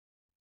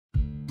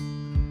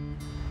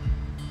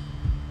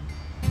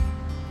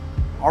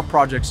Our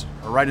projects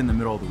are right in the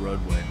middle of the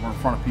roadway. We're in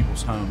front of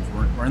people's homes.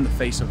 We're in the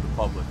face of the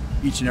public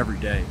each and every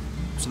day.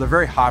 So they're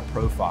very high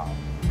profile.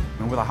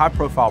 And with a high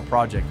profile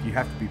project, you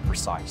have to be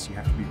precise, you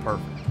have to be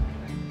perfect.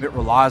 It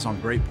relies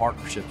on great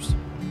partnerships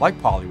like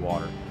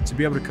Polywater to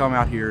be able to come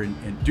out here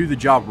and do the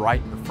job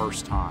right the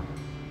first time,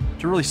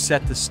 to really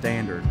set the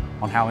standard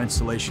on how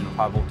installation of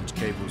high voltage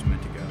cable is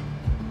meant to go.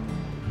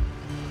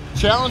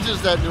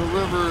 Challenges that New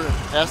River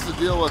has to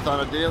deal with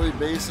on a daily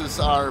basis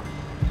are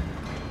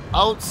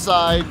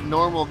outside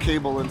normal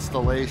cable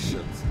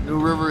installations. New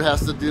River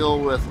has to deal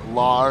with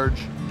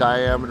large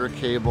diameter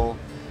cable,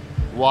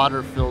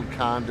 water-filled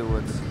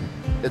conduits.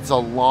 It's a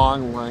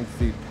long,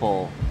 lengthy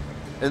pull.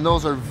 And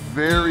those are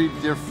very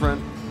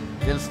different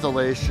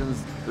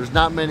installations. There's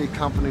not many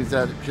companies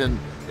that can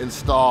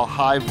install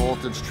high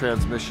voltage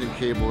transmission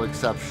cable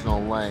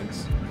exceptional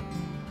lengths.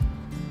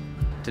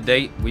 To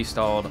date, we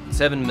installed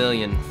 7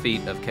 million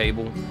feet of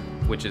cable,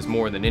 which is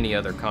more than any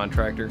other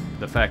contractor.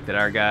 The fact that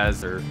our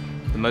guys are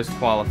the most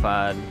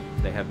qualified,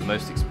 they have the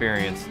most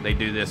experience, they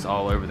do this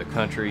all over the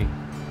country.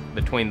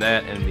 Between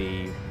that and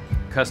the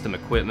custom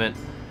equipment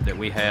that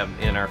we have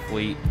in our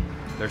fleet,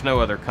 there's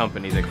no other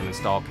company that can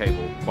install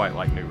cable quite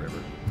like New River.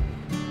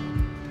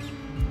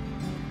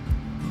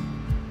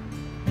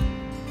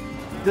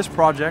 This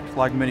project,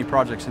 like many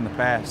projects in the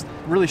past,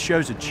 really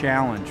shows a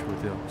challenge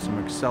with some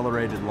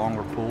accelerated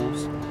longer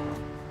pulls.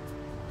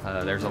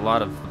 There's a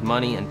lot of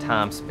money and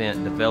time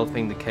spent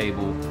developing the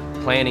cable,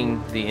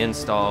 planning the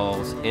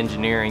installs,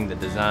 engineering the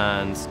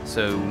designs.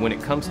 So when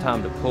it comes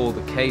time to pull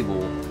the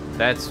cable,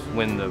 that's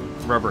when the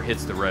rubber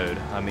hits the road.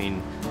 I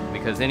mean,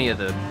 because any of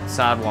the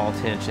sidewall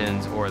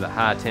tensions or the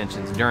high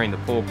tensions during the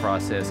pull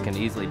process can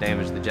easily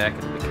damage the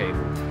jacket of the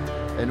cable.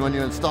 And when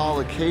you install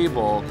a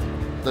cable,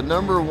 the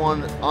number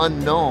one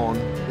unknown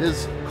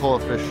is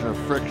coefficient of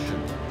friction.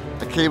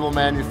 A cable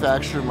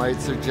manufacturer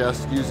might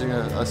suggest using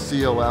a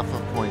COF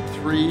of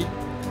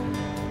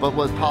 0.3, but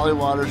with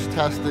Polywater's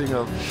testing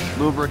of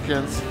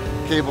lubricants,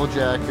 cable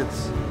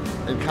jackets,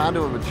 and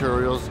conduit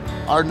materials,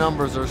 our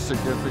numbers are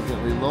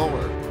significantly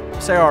lower.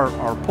 Say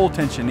our pull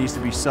tension needs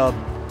to be sub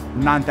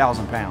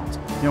 9,000 pounds.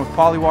 You know, with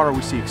Polywater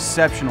we see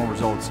exceptional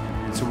results,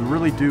 and so we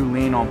really do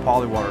lean on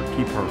Polywater to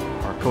keep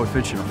our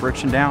coefficient of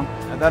friction down.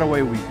 And that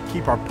way we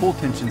keep our pull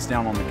tensions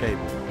down on the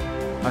cable.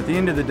 At the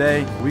end of the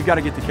day, we've got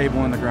to get the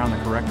cable in the ground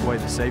the correct way,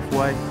 the safe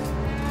way.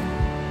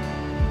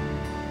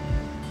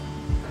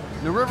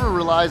 New River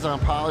relies on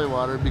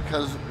Polywater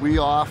because we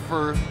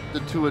offer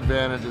the two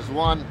advantages.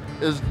 One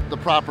is the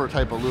proper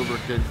type of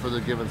lubricant for the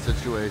given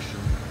situation.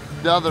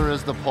 The other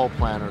is the pull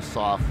planner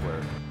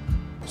software.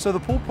 So the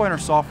pull planner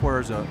software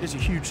is a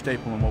huge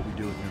staple in what we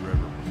do with New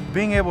River.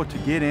 Being able to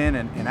get in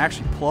and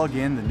actually plug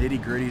in the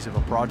nitty-gritties of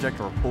a project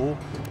or a pull,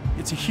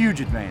 it's a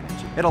huge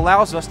advantage. It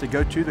allows us to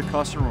go to the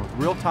customer with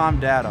real-time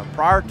data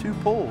prior to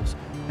pulls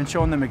and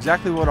showing them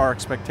exactly what our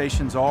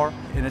expectations are,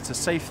 and it's a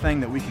safe thing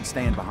that we can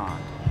stand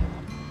behind.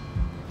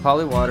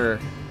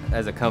 Polywater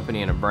as a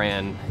company and a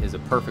brand is a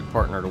perfect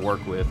partner to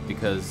work with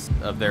because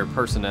of their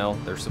personnel.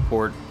 Their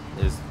support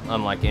is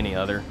unlike any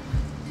other.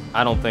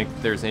 I don't think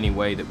there's any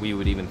way that we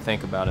would even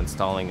think about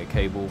installing a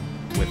cable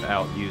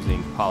without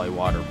using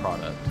Polywater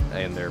product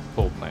and their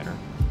pull planner.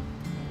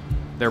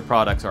 Their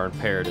products are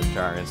imperative to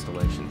our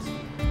installations.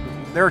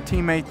 They're a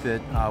teammate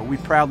that we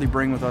proudly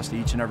bring with us to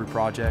each and every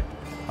project.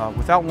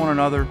 Without one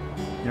another,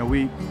 you know,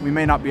 we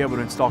may not be able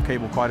to install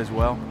cable quite as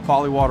well.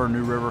 Polywater and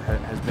New River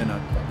has been a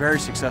very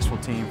successful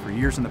team for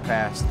years in the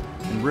past,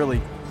 and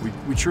really,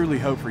 we truly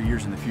hope for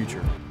years in the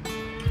future.